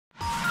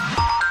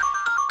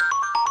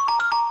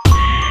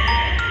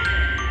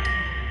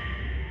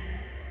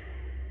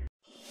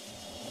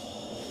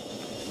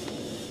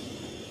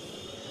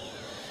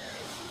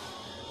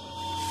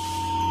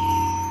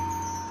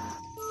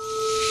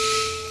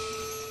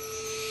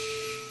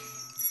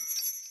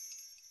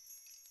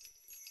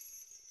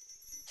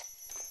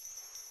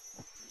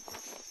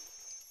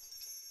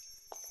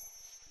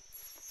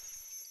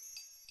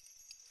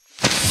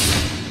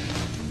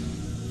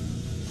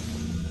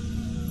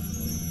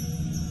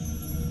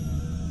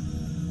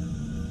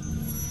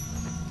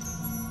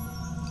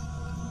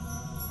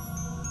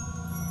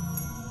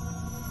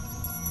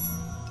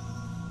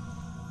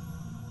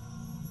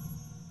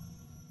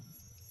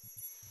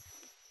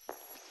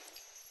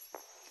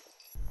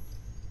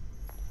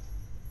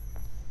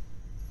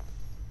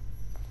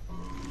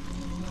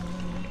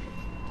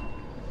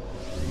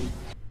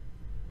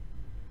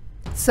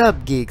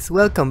Sup geeks,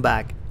 welcome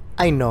back.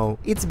 I know,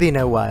 it's been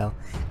a while,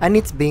 and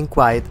it's been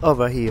quiet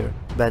over here,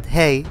 but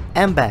hey,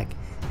 I'm back,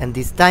 and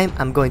this time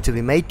I'm going to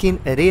be making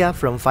Edea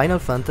from Final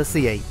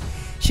Fantasy VIII.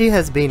 She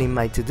has been in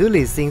my to-do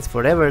list since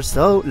forever,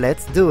 so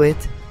let's do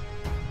it!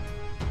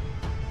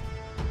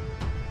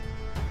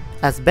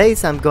 As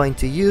base I'm going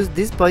to use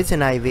this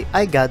poison ivy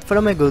I got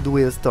from a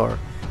Goodwill store,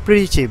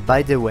 pretty cheap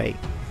by the way.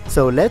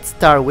 So let's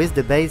start with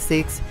the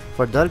basics.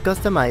 For doll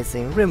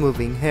customizing,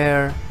 removing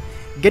hair,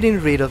 getting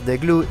rid of the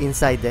glue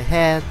inside the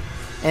head,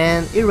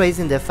 and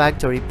erasing the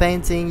factory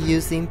painting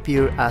using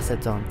pure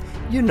acetone.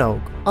 You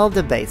know, all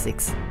the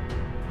basics.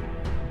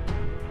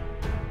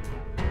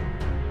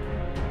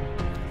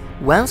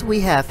 Once we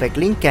have a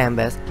clean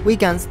canvas, we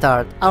can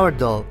start our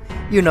doll.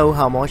 You know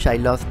how much I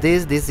love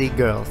these DC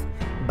girls.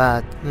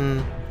 But,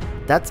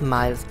 that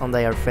smiles on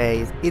their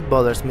face, it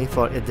bothers me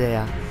for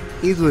Edea.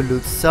 It will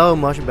look so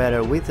much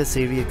better with a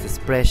serious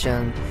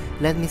expression.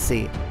 Let me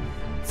see.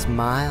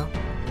 Smile?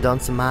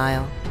 Don't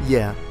smile?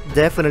 Yeah,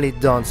 definitely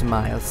don't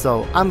smile,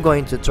 so I'm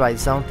going to try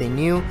something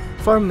new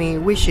for me,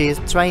 which is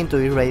trying to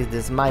erase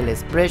the smile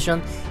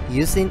expression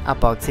using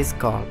epoxy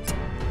sculpt.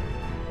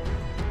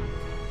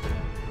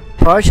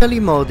 Partially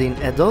molding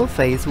a doll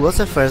face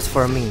was a first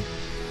for me,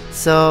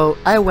 so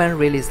I went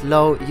really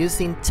slow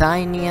using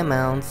tiny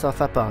amounts of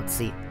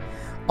epoxy,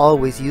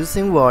 always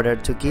using water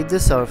to keep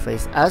the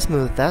surface as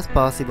smooth as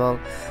possible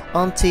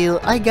until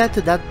I got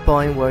to that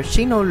point where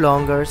she no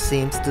longer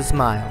seems to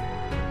smile.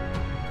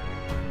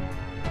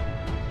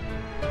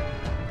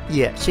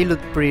 Yeah, she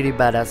looked pretty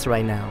badass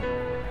right now.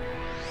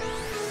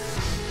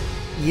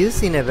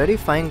 Using a very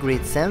fine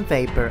grit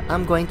sandpaper,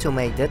 I'm going to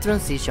make the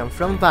transition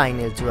from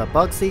vinyl to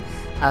epoxy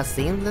as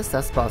seamless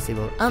as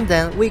possible, and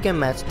then we can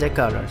match the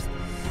colors.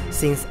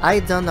 Since I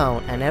don't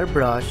own an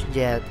airbrush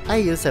yet, I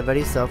use a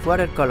very soft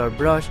watercolor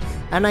brush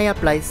and I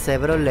apply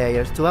several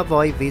layers to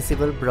avoid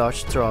visible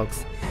brush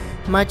strokes.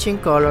 Matching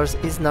colors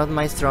is not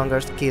my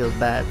strongest skill,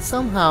 but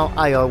somehow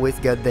I always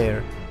get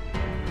there.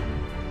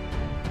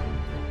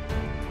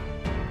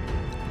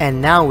 And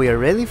now we are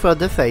ready for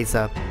the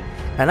face-up.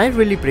 And I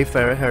really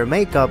prefer her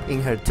makeup in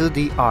her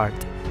 2D art.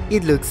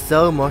 It looks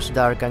so much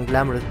dark and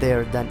glamorous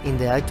there than in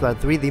the actual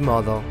 3D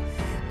model.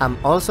 I'm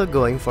also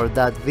going for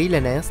that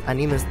villainous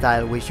anime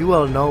style which you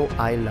all know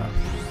I love.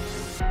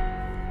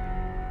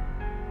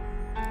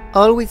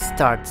 Always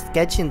start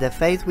sketching the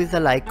face with a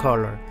light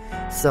color,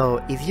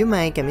 so if you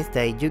make a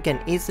mistake you can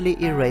easily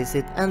erase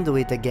it and do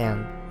it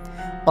again.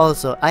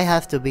 Also, I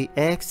have to be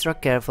extra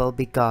careful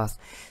because,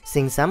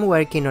 since I'm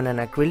working on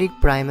an acrylic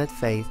primed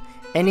face,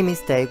 any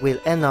mistake will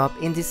end up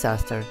in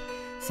disaster,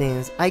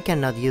 since I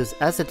cannot use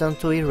acetone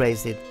to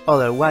erase it,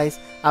 otherwise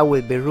I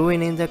will be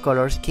ruining the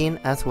color scheme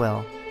as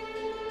well.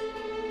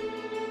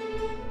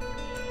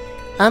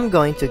 I'm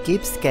going to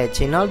keep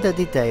sketching all the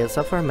details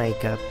of her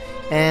makeup,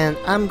 and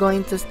I'm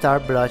going to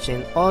start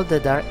blushing all the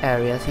dark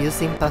areas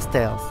using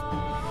pastels.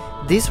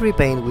 This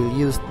repaint will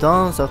use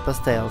tons of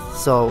pastels,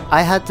 so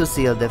I had to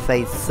seal the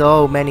face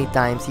so many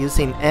times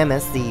using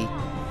MSD.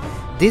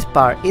 This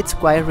part is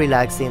quite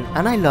relaxing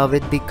and I love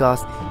it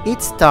because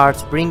it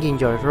starts bringing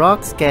your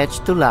rock sketch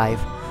to life,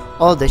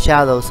 all the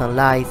shadows and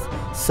lights,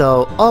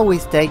 so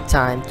always take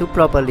time to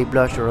properly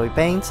blush your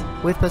repaints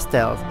with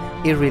pastels,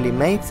 it really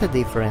makes a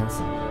difference.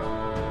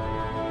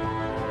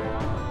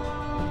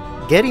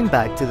 Getting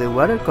back to the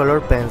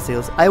watercolor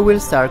pencils, I will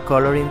start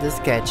coloring the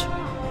sketch.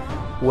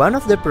 One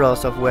of the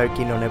pros of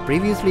working on a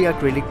previously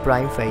acrylic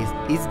prime face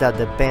is that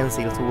the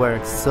pencils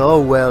work so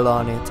well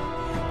on it.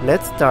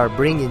 Let's start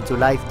bringing to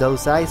life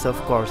those eyes, of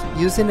course,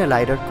 using a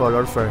lighter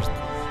color first.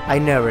 I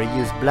never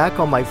used black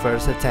on my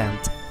first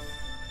attempt.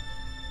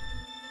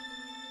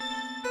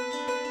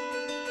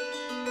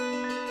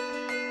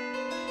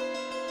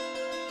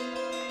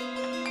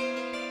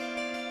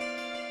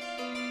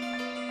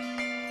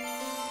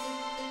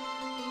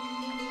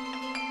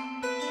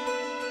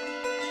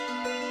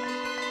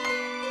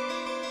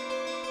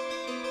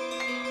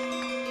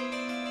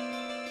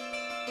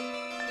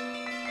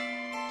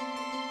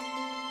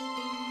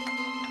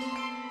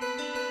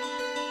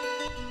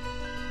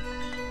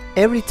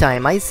 Every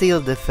time I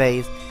seal the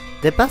face,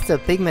 the pastel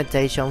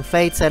pigmentation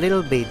fades a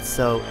little bit,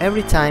 so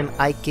every time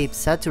I keep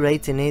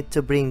saturating it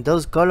to bring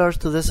those colors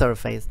to the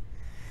surface.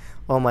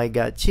 Oh my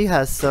god, she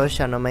has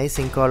such an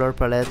amazing color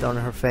palette on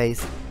her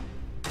face.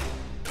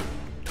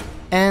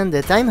 And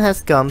the time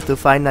has come to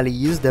finally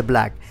use the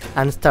black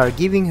and start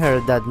giving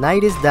her that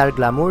 90s dark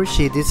glamour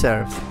she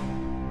deserves.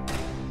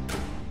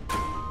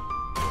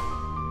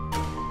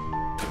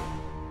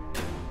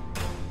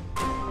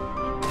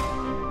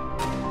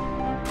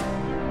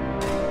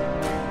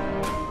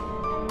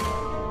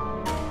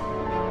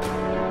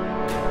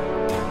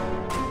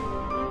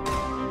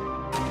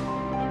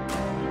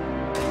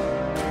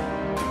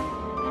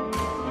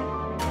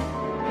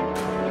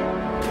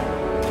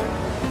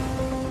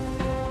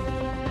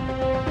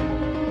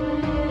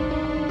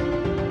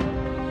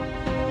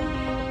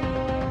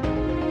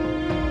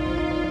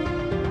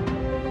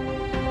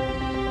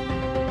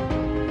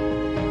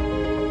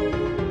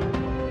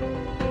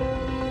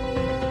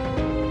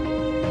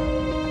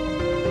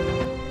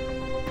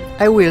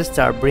 I will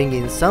start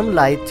bringing some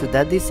light to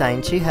that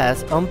design she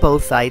has on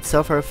both sides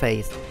of her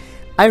face.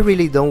 I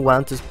really don't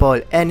want to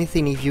spoil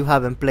anything if you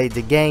haven't played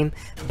the game,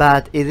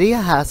 but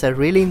Edea has a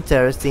really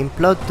interesting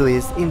plot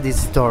twist in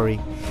this story.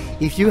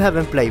 If you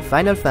haven't played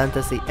Final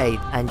Fantasy VIII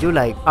and you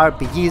like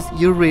RPGs,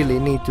 you really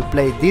need to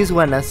play this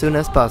one as soon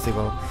as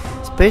possible,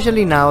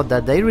 especially now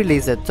that they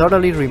released a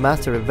totally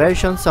remastered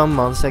version some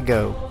months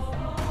ago.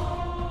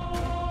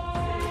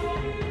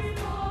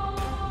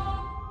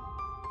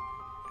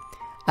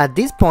 At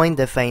this point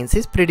the face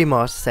is pretty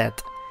much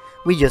set,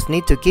 we just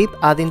need to keep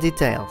adding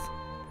details.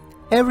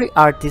 Every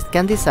artist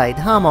can decide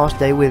how much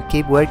they will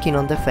keep working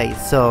on the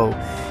face, so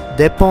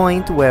the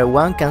point where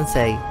one can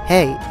say,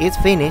 hey, it's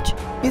finished,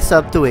 is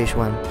up to each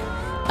one.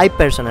 I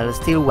personally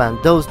still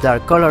want those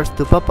dark colors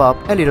to pop up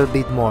a little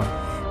bit more,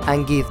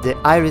 and give the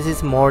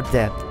irises more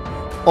depth.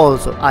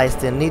 Also, I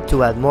still need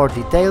to add more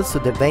details to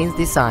the veins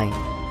design.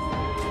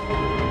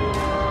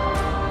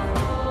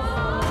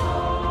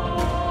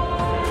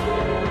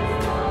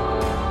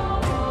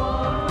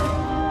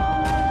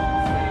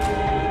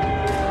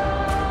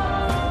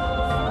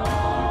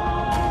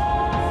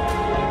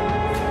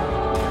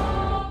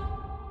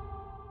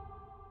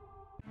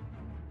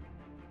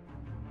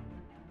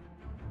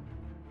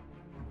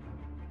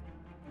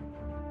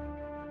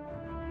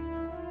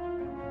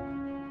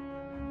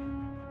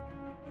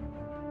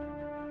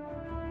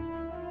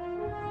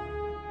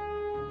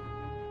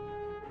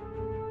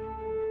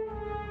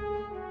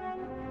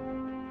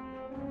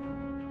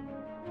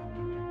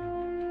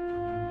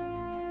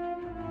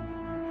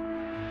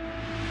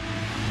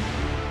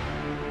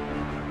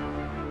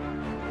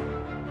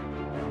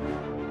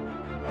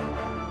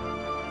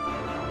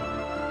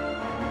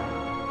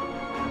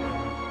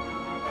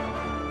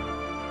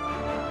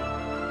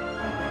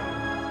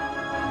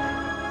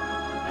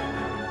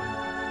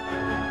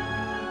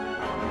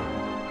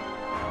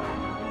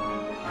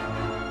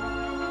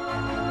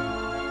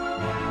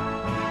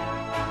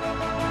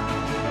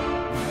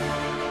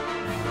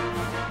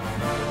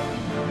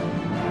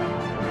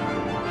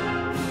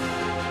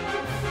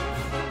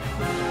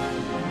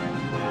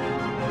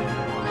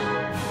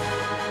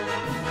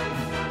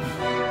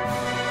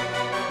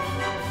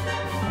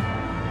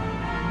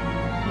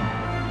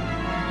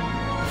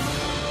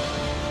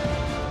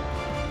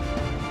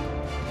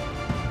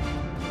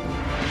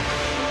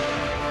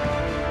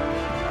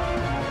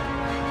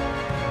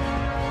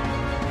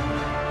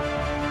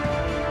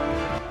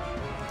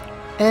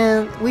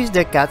 And with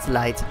the cat's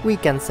lights we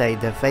can say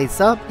the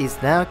face up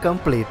is now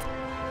complete.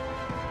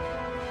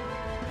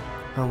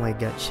 Oh my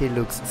god, she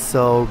looks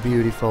so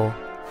beautiful.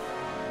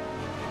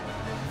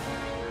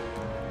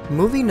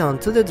 Moving on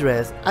to the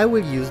dress, I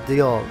will use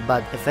the old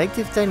but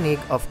effective technique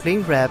of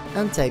cling wrap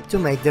and tape to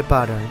make the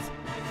patterns.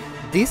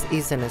 This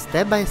isn't a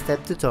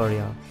step-by-step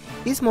tutorial,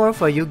 it's more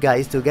for you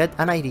guys to get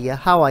an idea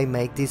how I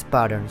make these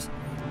patterns.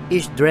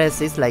 Each dress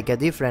is like a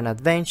different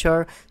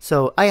adventure,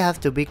 so I have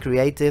to be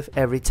creative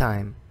every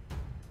time.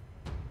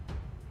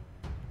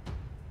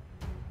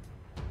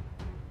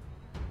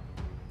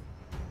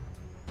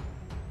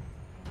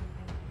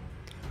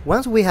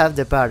 Once we have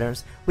the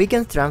patterns, we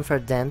can transfer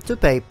them to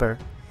paper,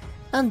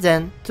 and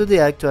then to the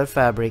actual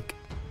fabric.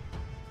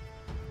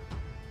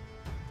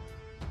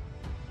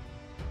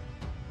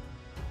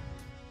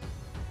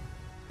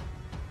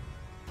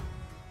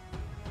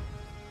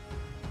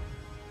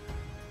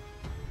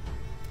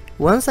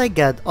 Once I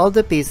got all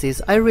the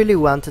pieces, I really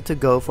wanted to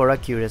go for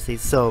accuracy,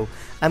 so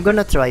I'm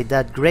gonna try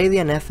that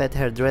gradient effect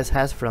her dress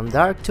has from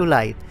dark to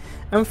light.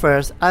 And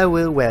first I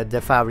will wet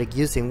the fabric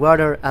using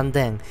water, and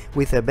then,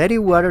 with a very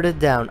watered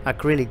down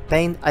acrylic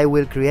paint, I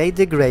will create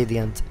the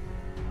gradient.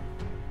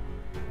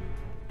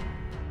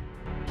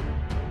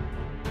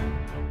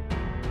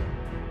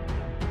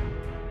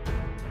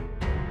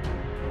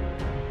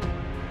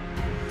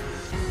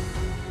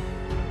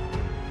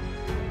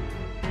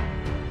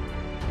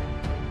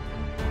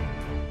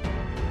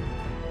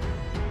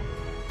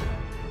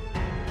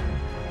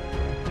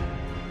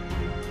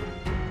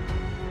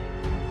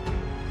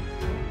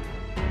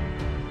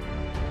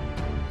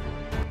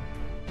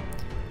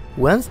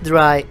 Once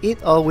dry,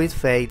 it always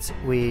fades,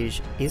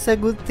 which is a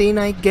good thing,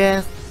 I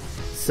guess.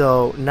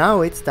 So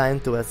now it's time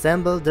to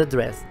assemble the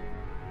dress.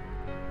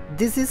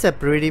 This is a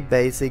pretty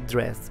basic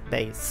dress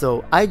base,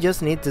 so I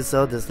just need to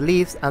sew the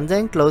sleeves and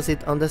then close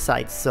it on the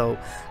sides, so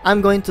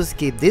I'm going to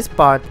skip this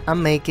part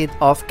and make it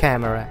off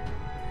camera.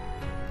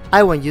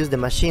 I won't use the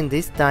machine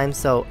this time,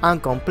 so I'm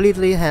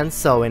completely hand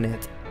sewing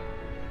it.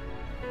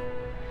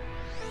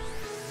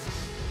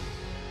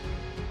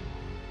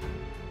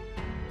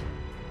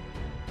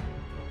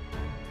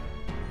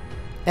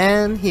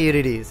 And here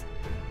it is.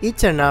 It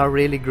turned out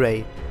really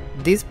great.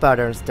 This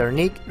pattern's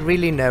technique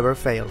really never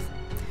fails.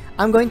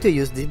 I'm going to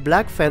use this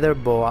black feather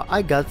boa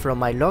I got from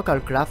my local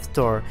craft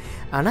store,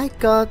 and I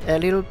cut a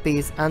little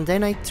piece and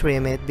then I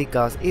trim it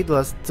because it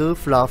was too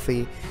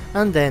fluffy,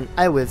 and then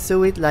I will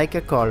sew it like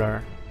a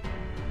collar.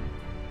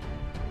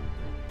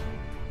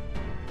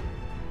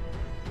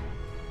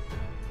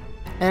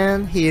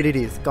 And here it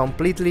is,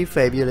 completely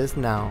fabulous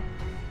now.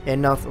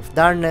 Enough of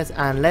darkness,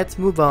 and let's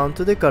move on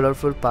to the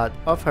colorful part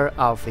of her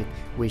outfit,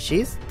 which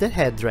is the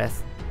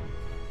headdress.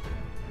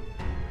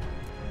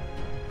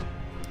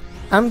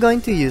 I'm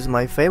going to use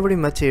my favorite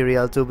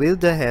material to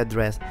build the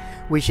headdress,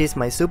 which is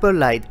my super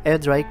light air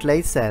dry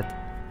clay set.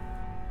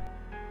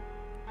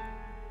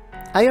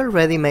 I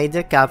already made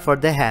the cap for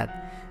the head.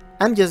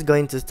 I'm just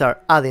going to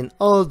start adding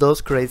all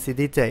those crazy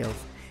details.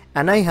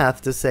 And I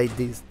have to say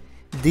this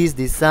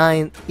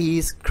design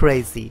is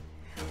crazy.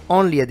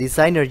 Only a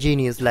designer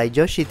genius like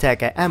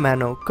Yoshitaka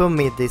Amano could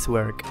make this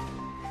work.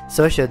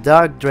 Such a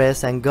dark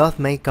dress and goth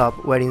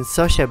makeup wearing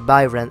such a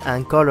vibrant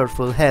and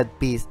colorful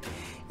headpiece.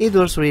 It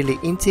was really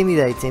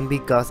intimidating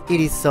because it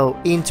is so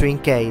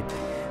intricate,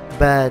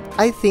 but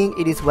I think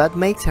it is what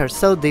makes her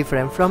so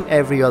different from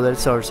every other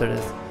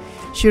sorceress.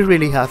 She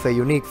really has a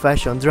unique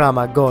fashion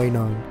drama going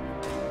on.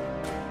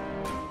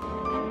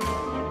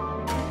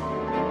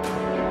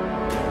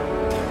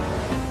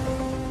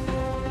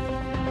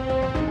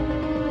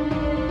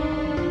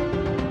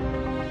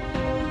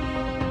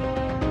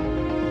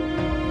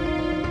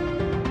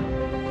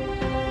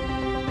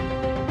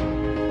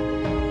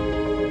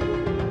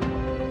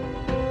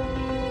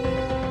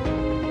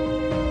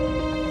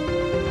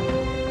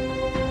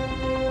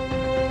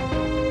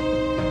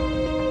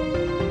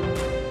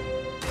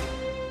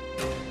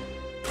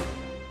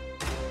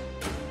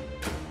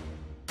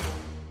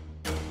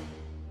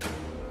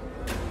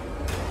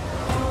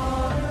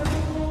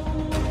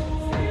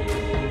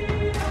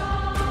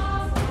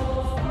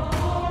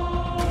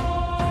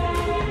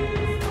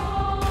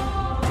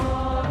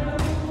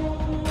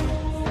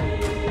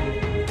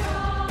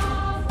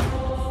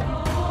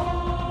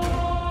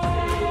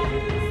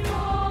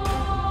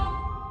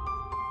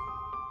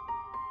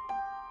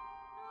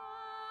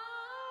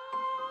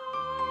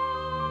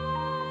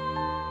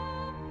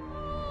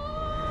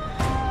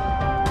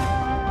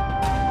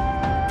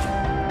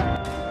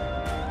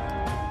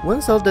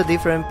 Once all the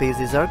different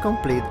pieces are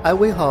complete, I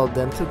will hold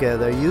them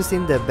together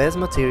using the best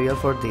material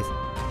for this,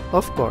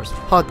 of course,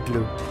 hot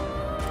glue.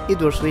 It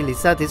was really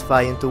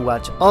satisfying to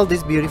watch all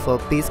these beautiful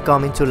pieces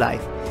coming to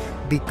life,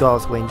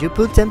 because when you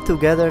put them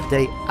together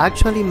they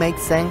actually make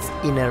sense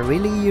in a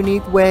really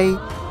unique way.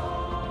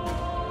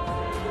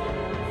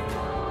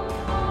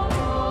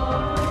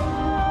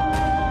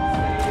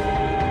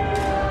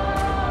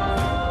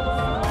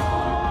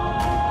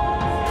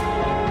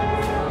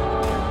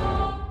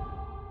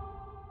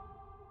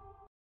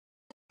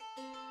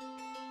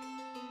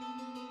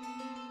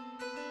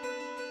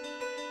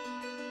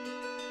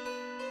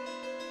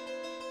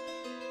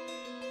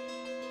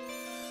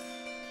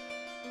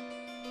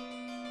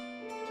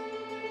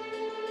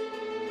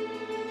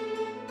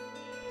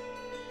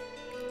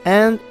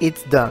 And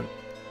it's done.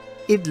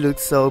 It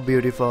looks so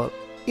beautiful.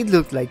 It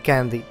looks like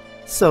candy.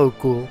 So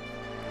cool.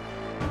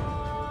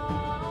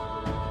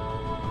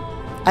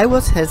 I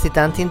was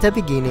hesitant in the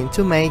beginning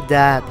to make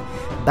that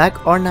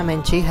back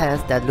ornament she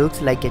has that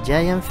looks like a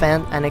giant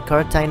fan and a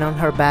curtain on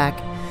her back,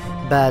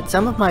 but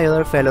some of my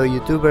other fellow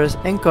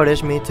YouTubers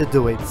encouraged me to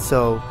do it,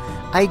 so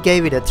I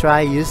gave it a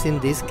try using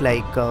this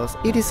clay cause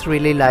it is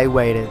really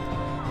lightweighted,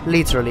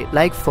 literally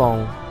like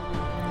foam.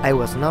 I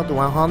was not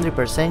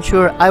 100%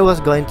 sure I was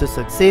going to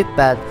succeed,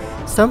 but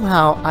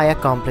somehow I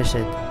accomplished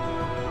it.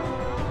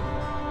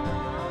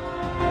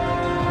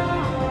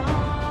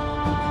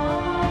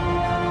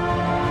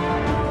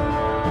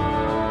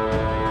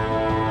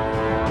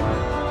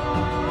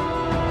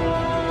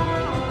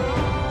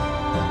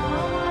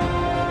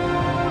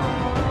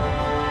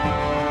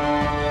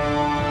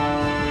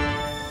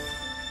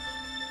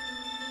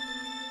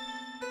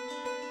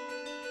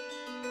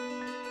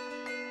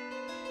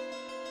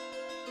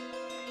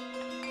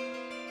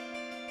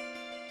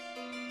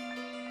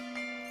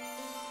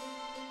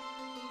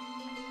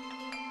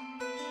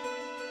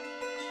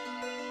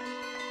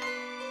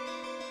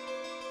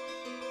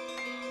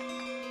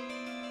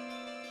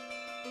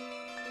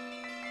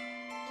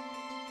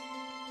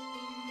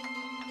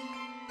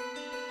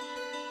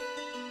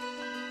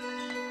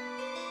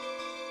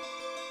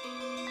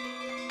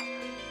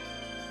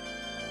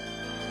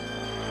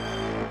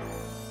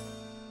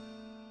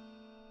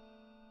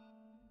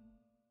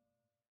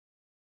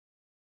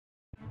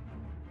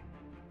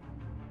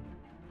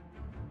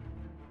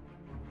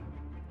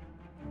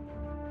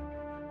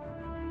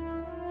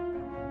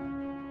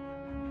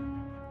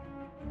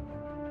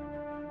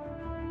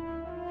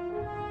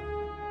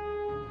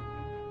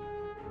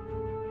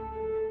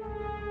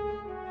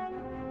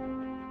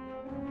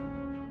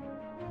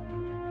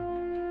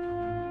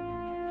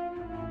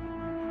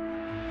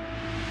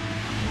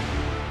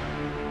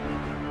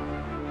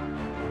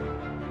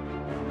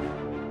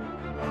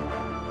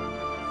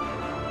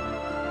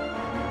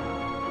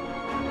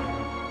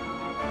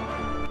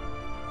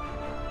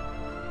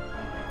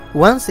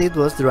 Once it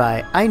was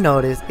dry, I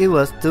noticed it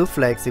was too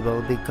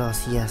flexible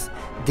because yes,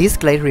 this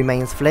clay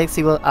remains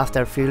flexible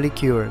after fully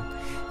cured,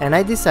 and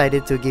I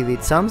decided to give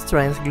it some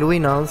strength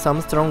gluing on some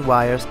strong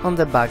wires on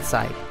the back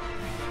side.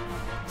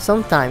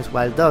 Sometimes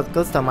while dot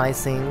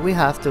customizing we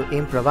have to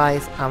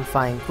improvise and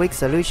find quick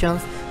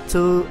solutions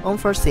to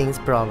unforeseen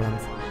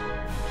problems.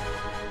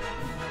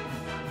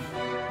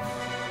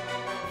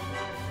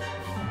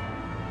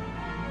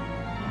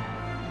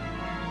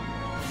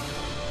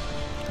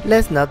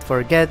 Let's not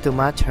forget to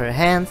match her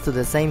hands to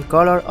the same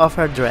color of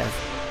her dress.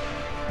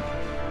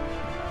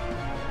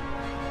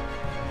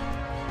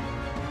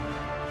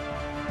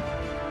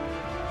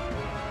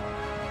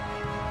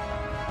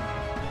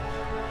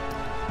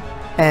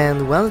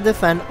 And once the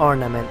fan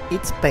ornament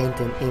is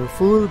painted in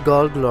full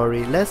gold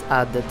glory, let's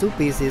add the 2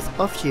 pieces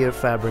of sheer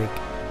fabric.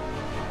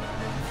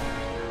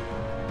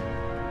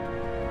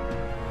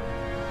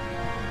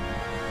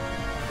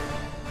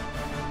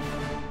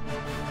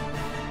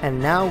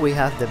 And now we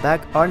have the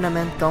back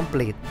ornament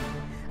complete.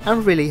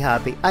 I'm really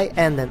happy I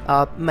ended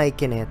up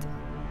making it.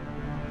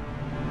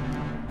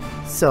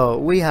 So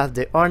we have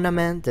the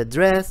ornament, the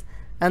dress,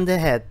 and the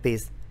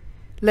headpiece.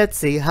 Let's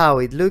see how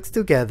it looks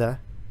together.